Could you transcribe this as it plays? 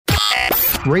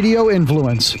Radio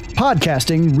Influence,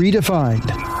 podcasting redefined.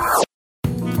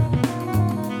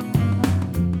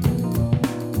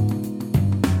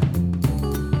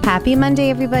 Happy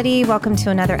Monday, everybody. Welcome to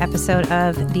another episode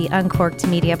of the Uncorked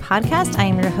Media Podcast. I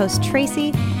am your host,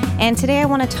 Tracy, and today I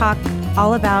want to talk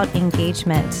all about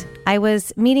engagement. I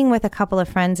was meeting with a couple of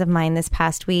friends of mine this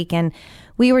past week, and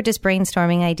we were just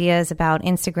brainstorming ideas about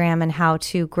Instagram and how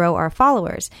to grow our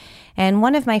followers. And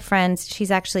one of my friends,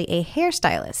 she's actually a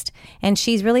hairstylist, and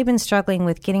she's really been struggling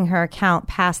with getting her account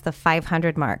past the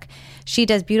 500 mark. She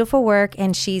does beautiful work,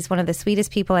 and she's one of the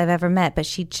sweetest people I've ever met, but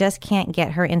she just can't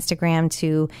get her Instagram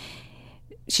to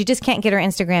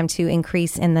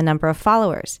increase in the number of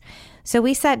followers. So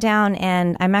we sat down,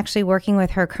 and I'm actually working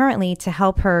with her currently to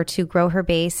help her to grow her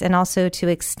base and also to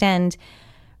extend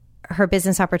her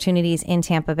business opportunities in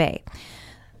Tampa Bay.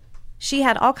 She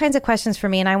had all kinds of questions for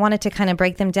me, and I wanted to kind of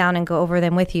break them down and go over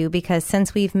them with you because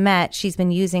since we've met, she's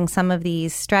been using some of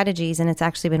these strategies, and it's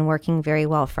actually been working very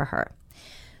well for her.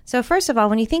 So first of all,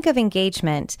 when you think of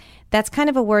engagement, that's kind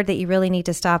of a word that you really need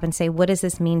to stop and say, what does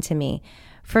this mean to me?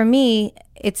 For me,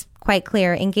 it's quite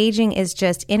clear. Engaging is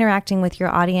just interacting with your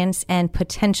audience and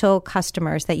potential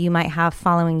customers that you might have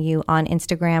following you on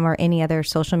Instagram or any other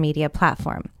social media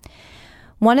platform.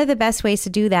 One of the best ways to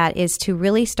do that is to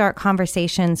really start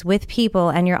conversations with people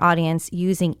and your audience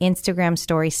using Instagram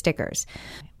story stickers.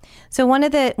 So one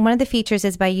of the features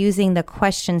is by using the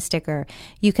question sticker.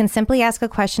 You can simply ask a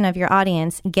question of your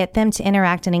audience, get them to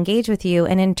interact and engage with you,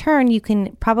 and in turn, you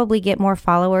can probably get more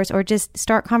followers or just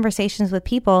start conversations with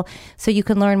people so you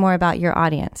can learn more about your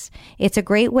audience. It's a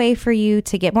great way for you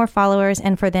to get more followers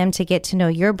and for them to get to know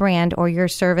your brand or your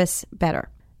service better.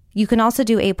 You can also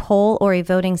do a poll or a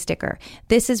voting sticker.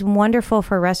 This is wonderful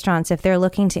for restaurants if they're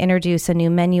looking to introduce a new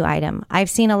menu item. I've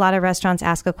seen a lot of restaurants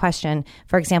ask a question.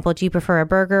 For example, do you prefer a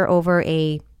burger over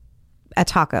a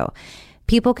taco?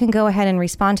 People can go ahead and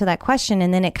respond to that question,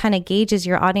 and then it kind of gauges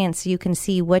your audience so you can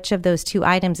see which of those two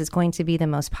items is going to be the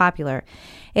most popular.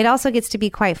 It also gets to be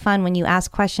quite fun when you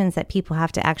ask questions that people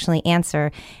have to actually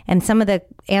answer, and some of the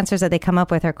answers that they come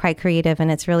up with are quite creative, and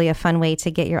it's really a fun way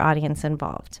to get your audience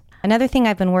involved. Another thing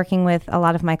I've been working with a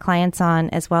lot of my clients on,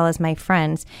 as well as my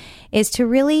friends, is to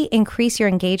really increase your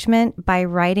engagement by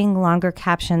writing longer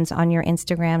captions on your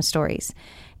Instagram stories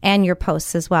and your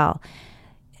posts as well.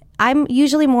 I'm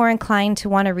usually more inclined to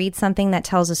want to read something that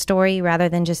tells a story rather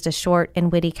than just a short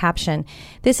and witty caption.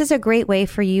 This is a great way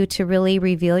for you to really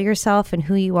reveal yourself and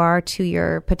who you are to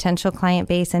your potential client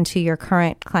base and to your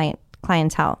current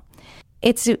clientele.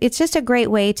 It's just a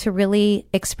great way to really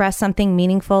express something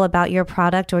meaningful about your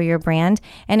product or your brand,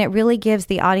 and it really gives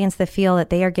the audience the feel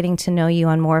that they are getting to know you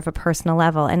on more of a personal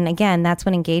level. And again, that's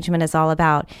what engagement is all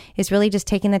about, is really just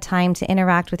taking the time to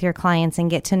interact with your clients and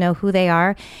get to know who they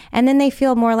are, and then they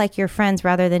feel more like your friends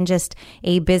rather than just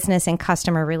a business and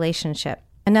customer relationship.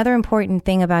 Another important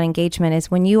thing about engagement is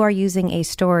when you are using a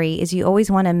story is you always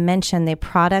want to mention the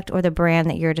product or the brand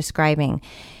that you're describing.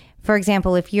 For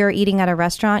example, if you're eating at a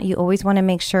restaurant, you always want to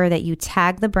make sure that you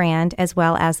tag the brand as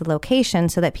well as the location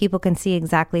so that people can see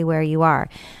exactly where you are.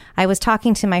 I was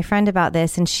talking to my friend about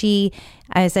this, and she,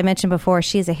 as I mentioned before,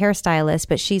 she's a hairstylist,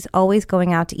 but she's always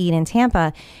going out to eat in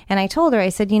Tampa. And I told her, I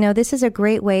said, this is a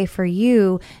great way for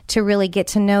you to really get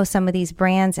to know some of these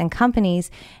brands and companies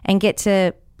and get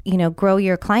to grow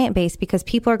your client base, because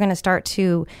people are going to start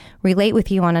to relate with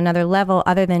you on another level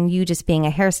other than you just being a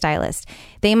hairstylist.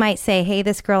 They might say, hey,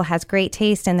 this girl has great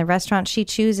taste in the restaurant she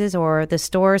chooses or the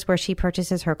stores where she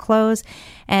purchases her clothes.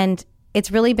 And it's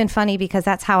really been funny because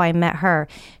that's how I met her.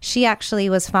 She actually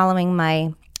was following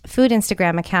my food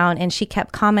Instagram account, and she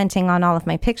kept commenting on all of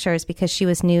my pictures because she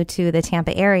was new to the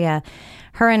Tampa area.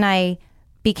 Her and I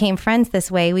became friends this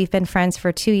way. We've been friends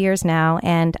for 2 years now,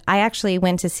 and I actually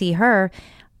went to see her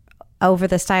over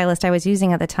the stylist I was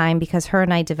using at the time because her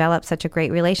and I developed such a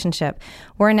great relationship.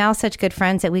 We're now such good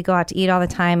friends that we go out to eat all the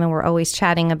time, and we're always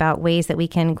chatting about ways that we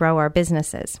can grow our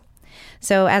businesses.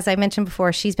 So as I mentioned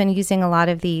before, she's been using a lot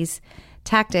of these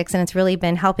tactics, and it's really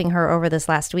been helping her over this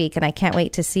last week, and I can't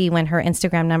wait to see when her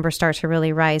Instagram numbers start to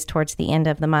really rise towards the end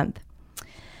of the month.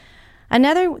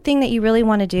 Another thing that you really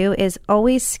want to do is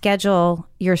always schedule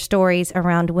your stories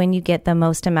around when you get the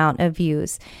most amount of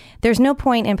views. There's no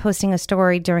point in posting a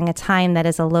story during a time that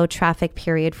is a low traffic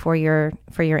period for your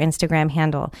Instagram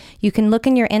handle. You can look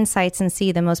in your insights and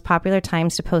see the most popular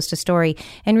times to post a story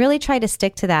and really try to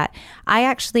stick to that. I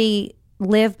actually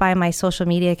live by my social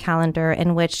media calendar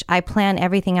in which I plan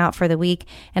everything out for the week,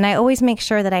 and I always make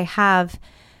sure that I have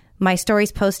my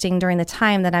stories posting during the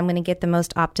time that I'm going to get the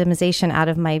most optimization out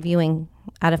of my viewing.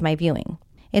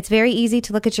 It's very easy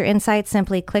to look at your insights.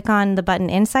 Simply click on the button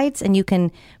Insights and you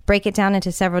can break it down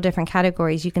into several different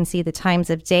categories. You can see the times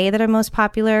of day that are most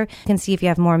popular. You can see if you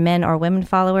have more men or women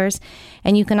followers.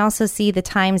 And you can also see the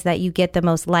times that you get the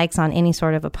most likes on any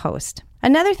sort of a post.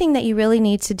 Another thing that you really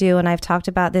need to do, and I've talked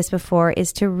about this before,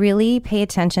 is to really pay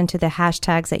attention to the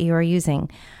hashtags that you are using.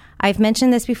 I've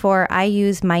mentioned this before. I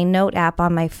use my Note app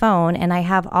on my phone, and I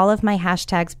have all of my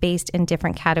hashtags based in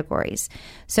different categories.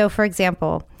 So, for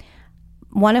example,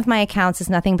 one of my accounts is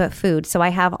nothing but food. So I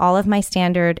have all of my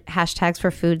standard hashtags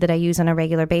for food that I use on a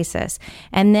regular basis.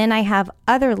 And then I have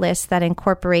other lists that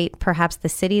incorporate perhaps the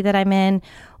city that I'm in,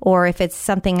 or if it's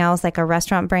something else like a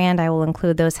restaurant brand, I will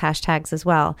include those hashtags as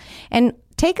well. And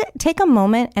take a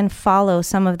moment and follow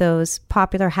some of those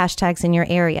popular hashtags in your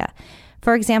area.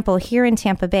 For example, here in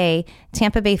Tampa Bay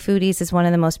Foodies is one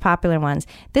of the most popular ones.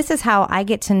 This is how I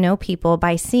get to know people,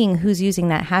 by seeing who's using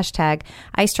that hashtag.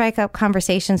 I strike up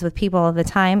conversations with people all the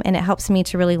time, and it helps me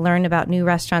to really learn about new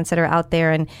restaurants that are out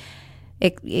there, and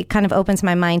it kind of opens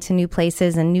my mind to new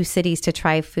places and new cities to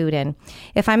try food in.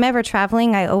 If I'm ever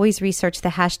traveling, I always research the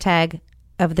hashtag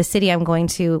of the city I'm going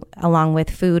to, along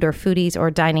with food or foodies or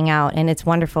dining out, and it's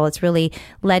wonderful. It's really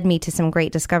led me to some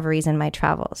great discoveries in my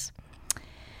travels.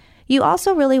 You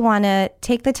also really want to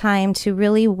take the time to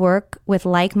really work with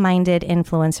like-minded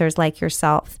influencers like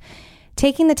yourself.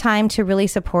 Taking the time to really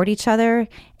support each other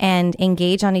and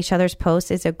engage on each other's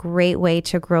posts is a great way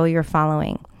to grow your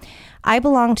following. I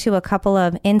belong to a couple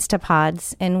of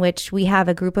Instapods in which we have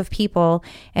a group of people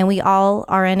and we all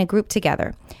are in a group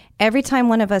together. Every time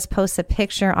one of us posts a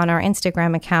picture on our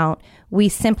Instagram account, we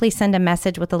simply send a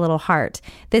message with a little heart.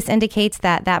 This indicates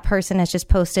that that person has just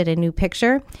posted a new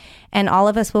picture, and all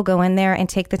of us will go in there and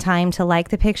take the time to like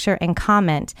the picture and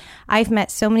comment. I've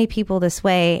met so many people this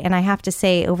way, and I have to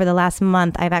say, over the last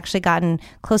month, I've actually gotten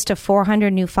close to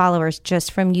 400 new followers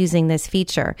just from using this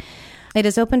feature. It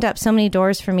has opened up so many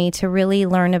doors for me to really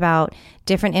learn about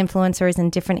different influencers in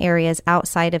different areas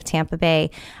outside of Tampa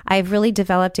Bay. I've really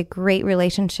developed a great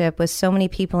relationship with so many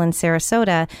people in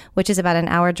Sarasota, which is about an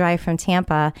hour drive from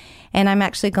Tampa. And I'm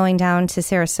actually going down to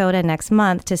Sarasota next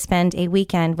month to spend a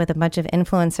weekend with a bunch of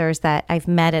influencers that I've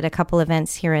met at a couple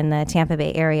events here in the Tampa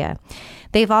Bay area.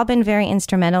 They've all been very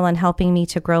instrumental in helping me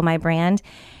to grow my brand.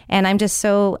 And I'm just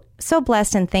so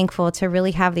blessed and thankful to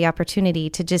really have the opportunity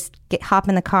to just hop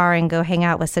in the car and go hang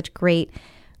out with such great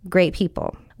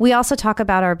people. We also talk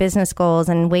about our business goals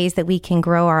and ways that we can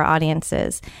grow our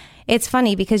audiences. It's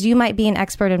funny because you might be an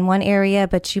expert in one area,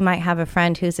 but you might have a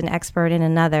friend who's an expert in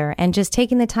another. And just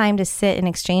taking the time to sit and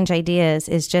exchange ideas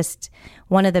is just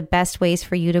one of the best ways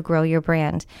for you to grow your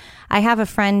brand. I have a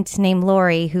friend named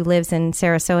Lori who lives in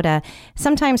Sarasota.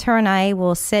 Sometimes her and I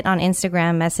will sit on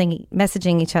Instagram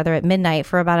messaging each other at midnight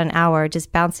for about an hour,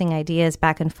 just bouncing ideas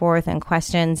back and forth and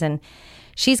questions. And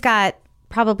she's got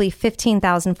probably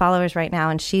 15,000 followers right now,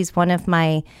 and she's one of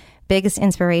my biggest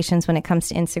inspirations when it comes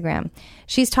to Instagram.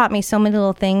 She's taught me so many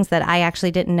little things that I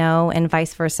actually didn't know, and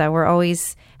vice versa. We're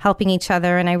always helping each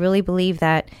other, and I really believe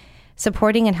that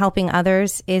supporting and helping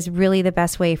others is really the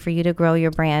best way for you to grow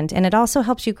your brand, and it also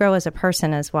helps you grow as a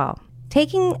person as well.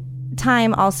 Taking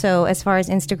time also, as far as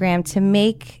Instagram, to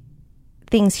make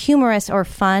things humorous or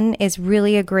fun is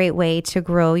really a great way to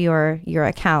grow your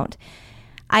account.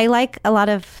 I like a lot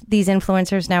of these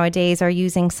influencers nowadays are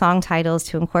using song titles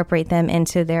to incorporate them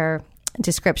into their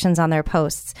descriptions on their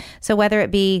posts. So whether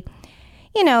it be,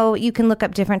 you can look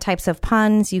up different types of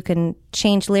puns, you can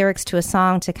change lyrics to a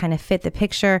song to kind of fit the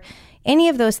picture. Any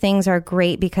of those things are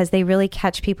great because they really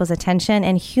catch people's attention,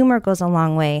 and humor goes a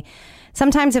long way.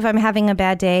 Sometimes if I'm having a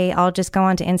bad day, I'll just go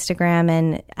onto Instagram,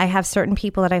 and I have certain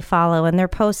people that I follow, and their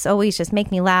posts always just make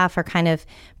me laugh or kind of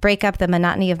break up the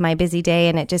monotony of my busy day.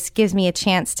 And it just gives me a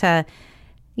chance to,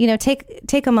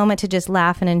 take a moment to just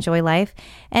laugh and enjoy life.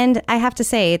 And I have to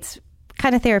say, it's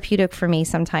kind of therapeutic for me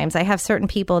sometimes. I have certain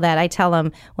people that I tell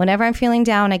them, whenever I'm feeling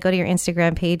down, I go to your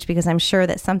Instagram page because I'm sure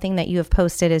that something that you have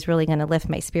posted is really going to lift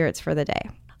my spirits for the day.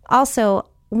 Also,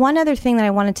 one other thing that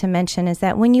I wanted to mention is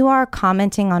that when you are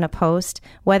commenting on a post,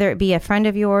 whether it be a friend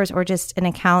of yours or just an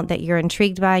account that you're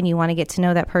intrigued by and you want to get to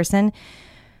know that person,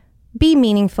 be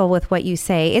meaningful with what you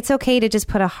say. It's okay to just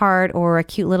put a heart or a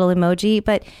cute little emoji,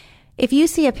 but if you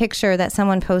see a picture that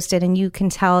someone posted and you can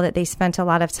tell that they spent a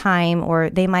lot of time, or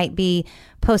they might be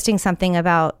posting something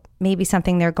about maybe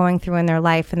something they're going through in their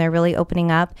life and they're really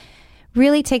opening up,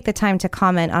 really take the time to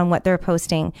comment on what they're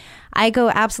posting. I go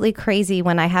absolutely crazy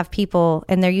when I have people,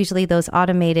 and they're usually those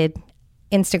automated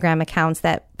Instagram accounts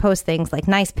that post things like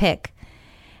nice pic.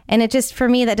 And it just, for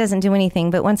me, that doesn't do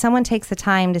anything. But when someone takes the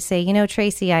time to say,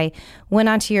 Tracy, I went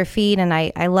onto your feed and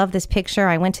I love this picture.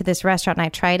 I went to this restaurant and I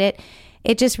tried it.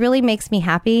 it just really makes me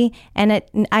happy. And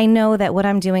I know that what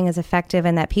I'm doing is effective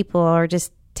and that people are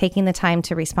just taking the time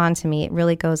to respond to me. It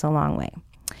really goes a long way.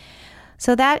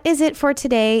 So that is it for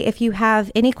today. If you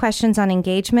have any questions on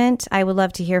engagement, I would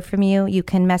love to hear from you. You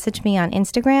can message me on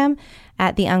Instagram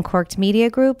at the Uncorked Media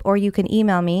Group, or you can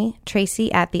email me,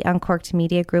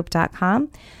 tracy@theuncorkedmediagroup.com.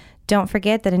 Don't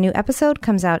forget that a new episode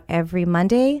comes out every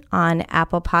Monday on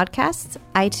Apple Podcasts,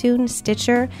 iTunes,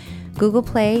 Stitcher, Google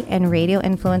Play, and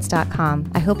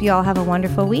radioinfluence.com. I hope you all have a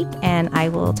wonderful week, and I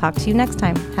will talk to you next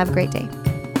time. Have a great day.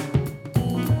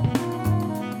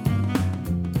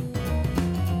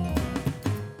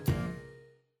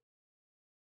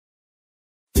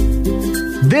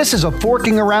 This is a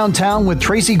Forking Around Town with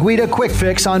Tracy Guida quick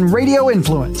fix on Radio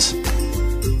Influence.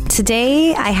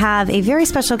 Today, I have a very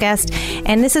special guest,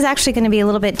 and this is actually going to be a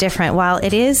little bit different. While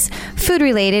it is food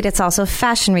related, it's also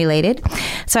fashion related.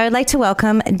 So I'd like to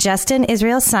welcome Justin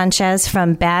Israel Sanchez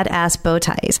from Badass Bow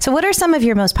Ties. So what are some of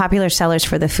your most popular sellers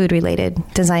for the food related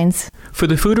designs? For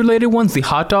the food related ones, the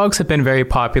hot dogs have been very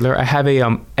popular. I have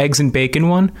a eggs and bacon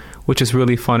one, which is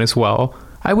really fun as well.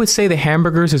 I would say the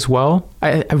hamburgers as well.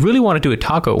 I really want to do a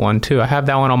taco one too. I have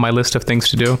that one on my list of things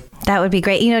to do. That would be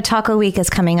great. You know, Taco Week is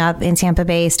coming up in Tampa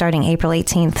Bay starting April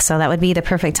 18th. So that would be the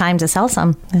perfect time to sell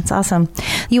some. That's awesome.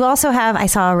 You also have, I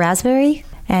saw a raspberry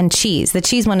and cheese. The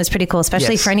cheese one is pretty cool,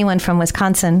 especially for anyone from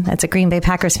Wisconsin that's a Green Bay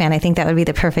Packers fan. I think that would be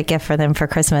the perfect gift for them for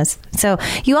Christmas. So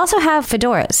you also have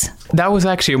fedoras. That was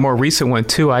actually a more recent one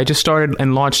too. I just started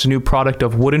and launched a new product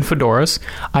of wooden fedoras.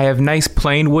 I have nice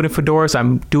plain wooden fedoras.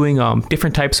 I'm doing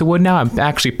different types of wood now. I'm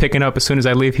actually picking up, as soon as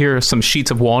I leave here, some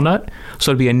sheets of walnut.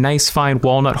 So it'd be a nice fine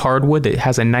walnut hardwood that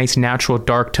has a nice natural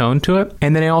dark tone to it.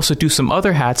 And then I also do some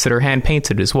other hats that are hand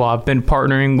painted as well. I've been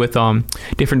partnering with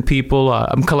different people.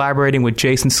 I'm collaborating with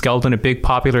Jason Skeldon, a big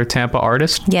popular Tampa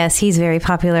artist. Yes, he's very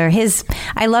popular.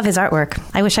 I love his artwork.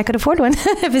 I wish I could afford one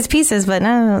of his pieces, but no,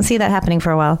 I don't see that happening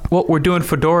for a while. Well, we're doing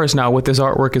fedoras now with his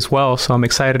artwork as well, so I'm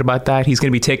excited about that. He's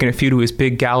going to be taking a few to his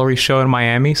big gallery show in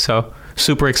Miami, so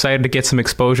super excited to get some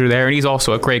exposure there. And he's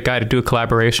also a great guy to do a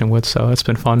collaboration with, so it's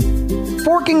been fun.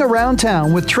 Forking Around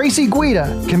Town with Tracy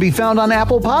Guida can be found on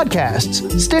Apple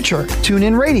Podcasts, Stitcher,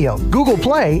 TuneIn Radio, Google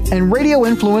Play, and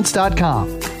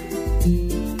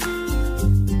RadioInfluence.com.